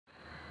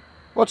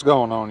What's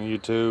going on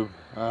YouTube?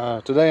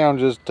 Today I'm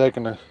just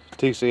taking the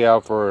TC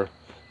out for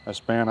a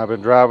spin. I've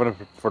been driving it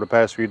for the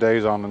past few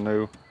days on the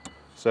new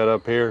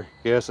setup here.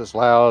 Yes, it's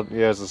loud.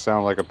 Yes, it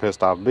sounds like a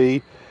pissed off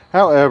bee.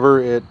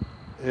 However, it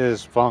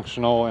is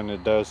functional and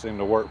it does seem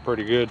to work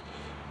pretty good.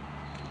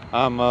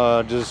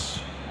 I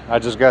just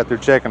got through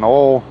checking the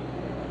oil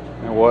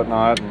and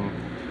whatnot and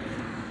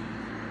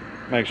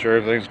make sure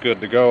everything's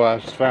good to go.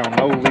 I've found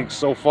no leaks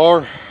so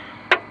far.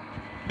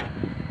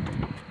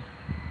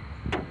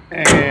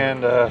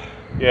 And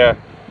yeah,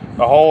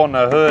 the hole in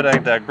the hood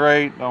ain't that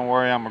great. Don't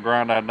worry, I'm gonna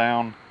grind that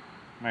down,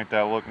 make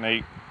that look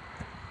neat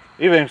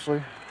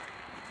eventually.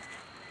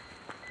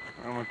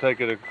 I'm gonna take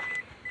it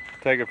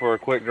for a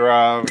quick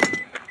drive.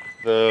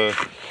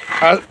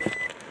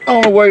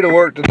 On the way to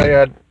work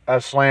today, I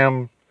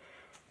slammed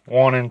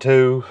 1 and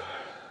 2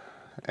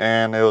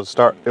 and it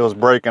was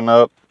breaking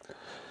up.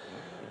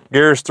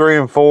 Gears 3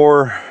 and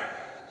 4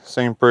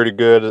 seemed pretty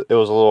good. It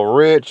was a little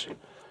rich,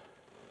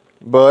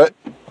 but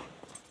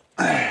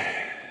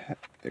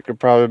it could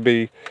probably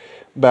be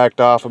backed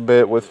off a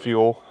bit with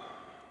fuel.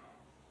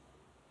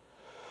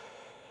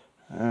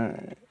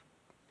 Alright,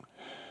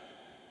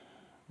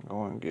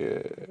 go and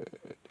get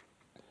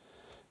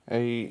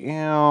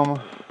AM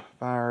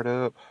fired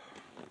up.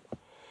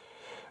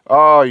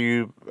 Oh,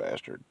 you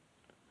bastard.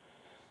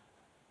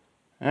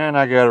 And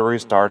I gotta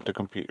restart the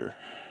computer.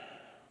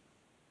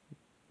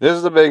 This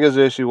is the biggest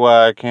issue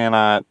why I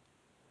cannot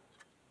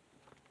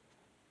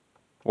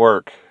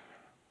work.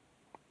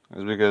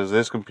 Is because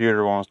this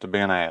computer wants to be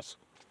an ass.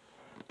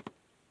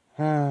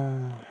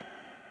 Load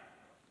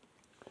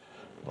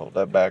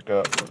that back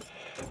up.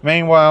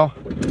 Meanwhile,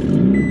 get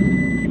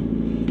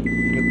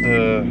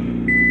the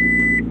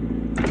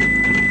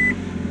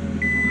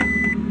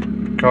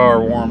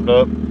car warmed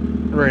up,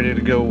 ready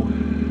to go.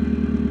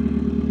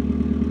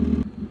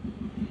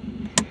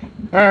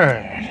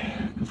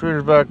 Alright,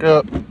 computer's back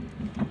up.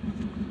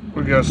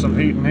 We got some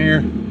heat in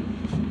here.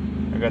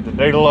 I got the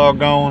data log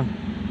going.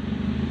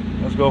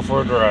 Let's go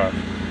for a drive.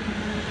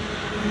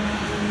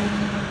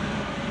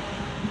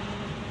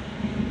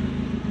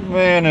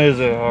 Man, is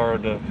it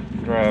hard to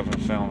drive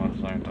and film at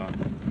the same time.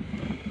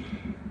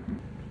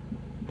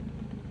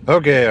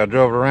 Okay, I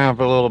drove around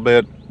for a little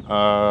bit,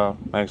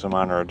 make some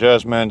minor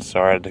adjustments.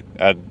 Sorry,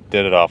 I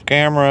did it off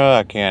camera.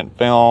 I can't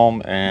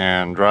film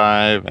and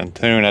drive and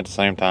tune at the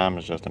same time.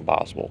 It's just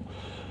impossible.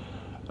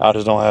 I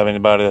just don't have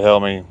anybody to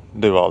help me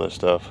do all this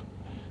stuff.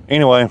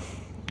 Anyway,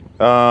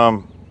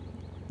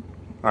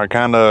 I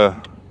kind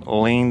of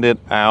leaned it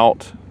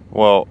out.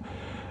 Well,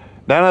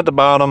 down at the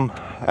bottom,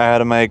 I had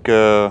to make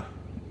a.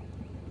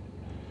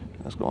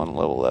 Let's go and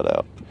level that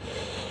out.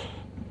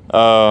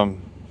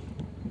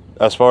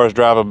 As far as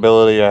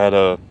drivability, I had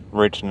to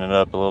richen it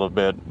up a little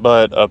bit.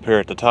 But up here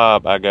at the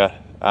top, I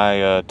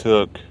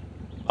took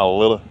a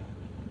little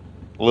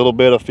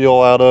bit of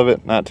fuel out of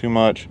it, not too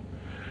much.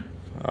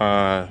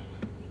 Like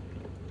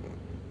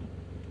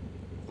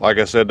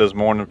I said this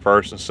morning,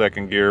 first and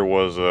second gear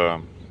was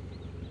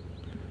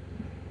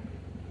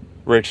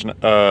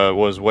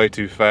was way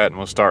too fat and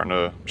was starting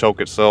to choke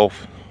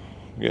itself,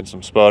 getting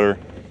some sputter.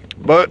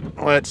 But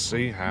let's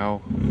see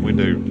how we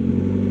do.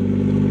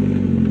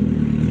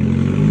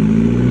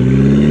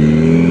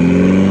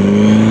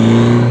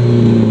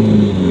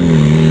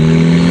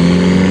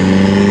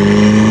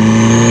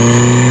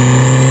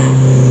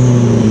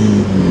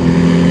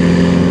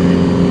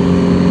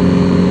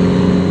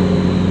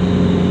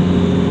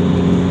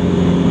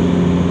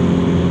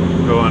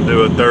 Go and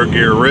do a third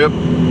gear rip.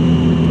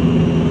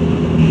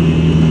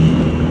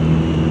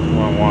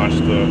 Watch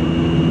the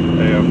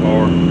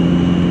AFR.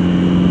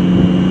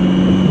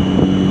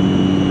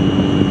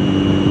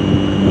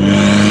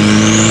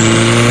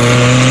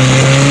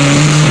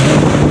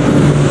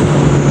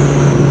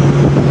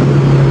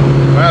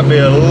 Might be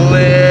a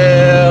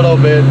little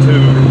bit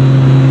too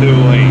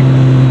lean.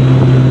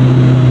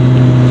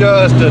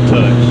 Just a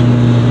touch.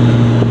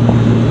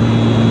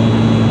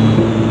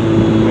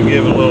 I'll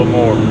give it a little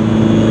more.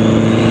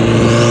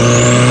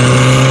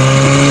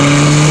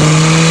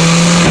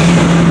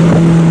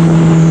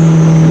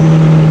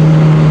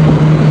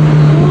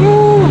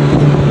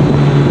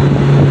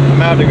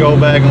 To go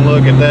back and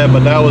look at that,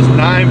 but that was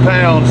 9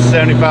 pounds,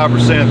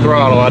 75%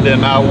 throttle. I did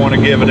not want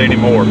to give it any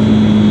more.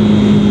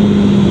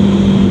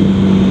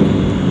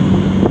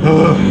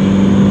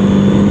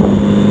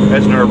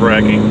 That's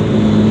nerve-wracking.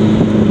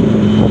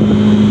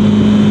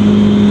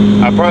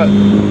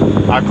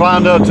 I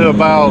climbed up to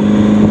about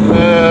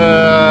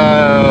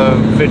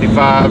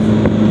 55,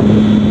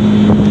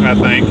 I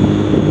think.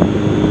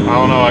 I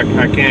don't know.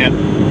 I can't,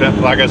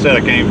 like I said,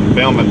 I can't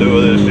film and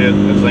do this shit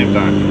at the same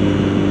time.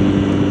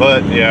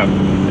 But yeah,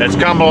 it's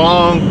come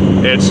along.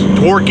 It's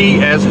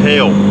torquey as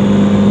hell,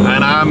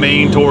 and I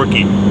mean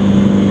torquey.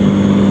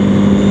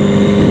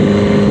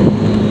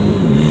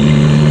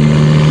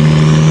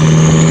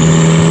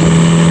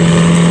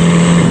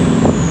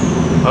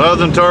 Other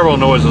than turbo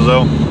noises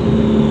though,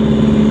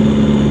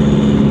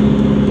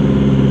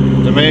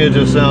 to me it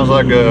just sounds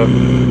like a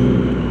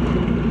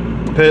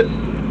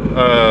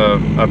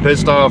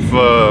pissed off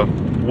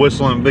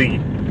whistling bee.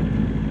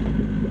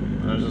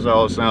 This is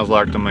all it sounds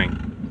like to me.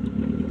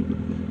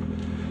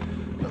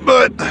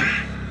 But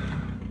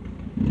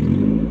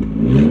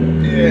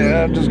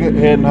yeah, I'm just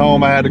heading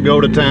home. I had to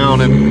go to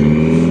town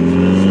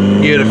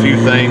and get a few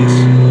things.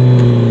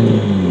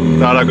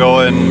 Thought I'd go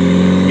ahead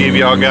and give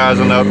y'all guys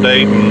an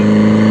update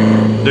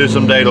and do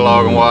some data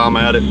logging while I'm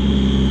at it.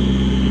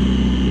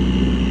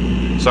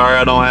 Sorry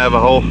I don't have a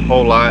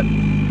whole lot,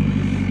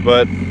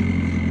 but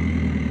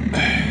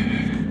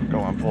go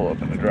on, pull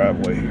up in the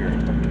driveway here.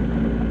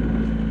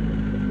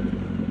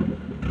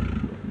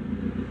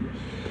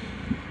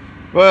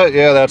 But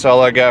yeah, that's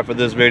all I got for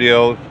this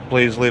video.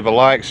 Please leave a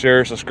like,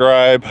 share,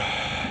 subscribe.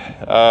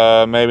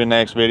 Maybe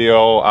next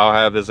video I'll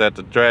have this at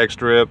the drag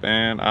strip,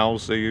 and I'll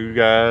see you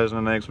guys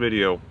in the next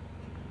video.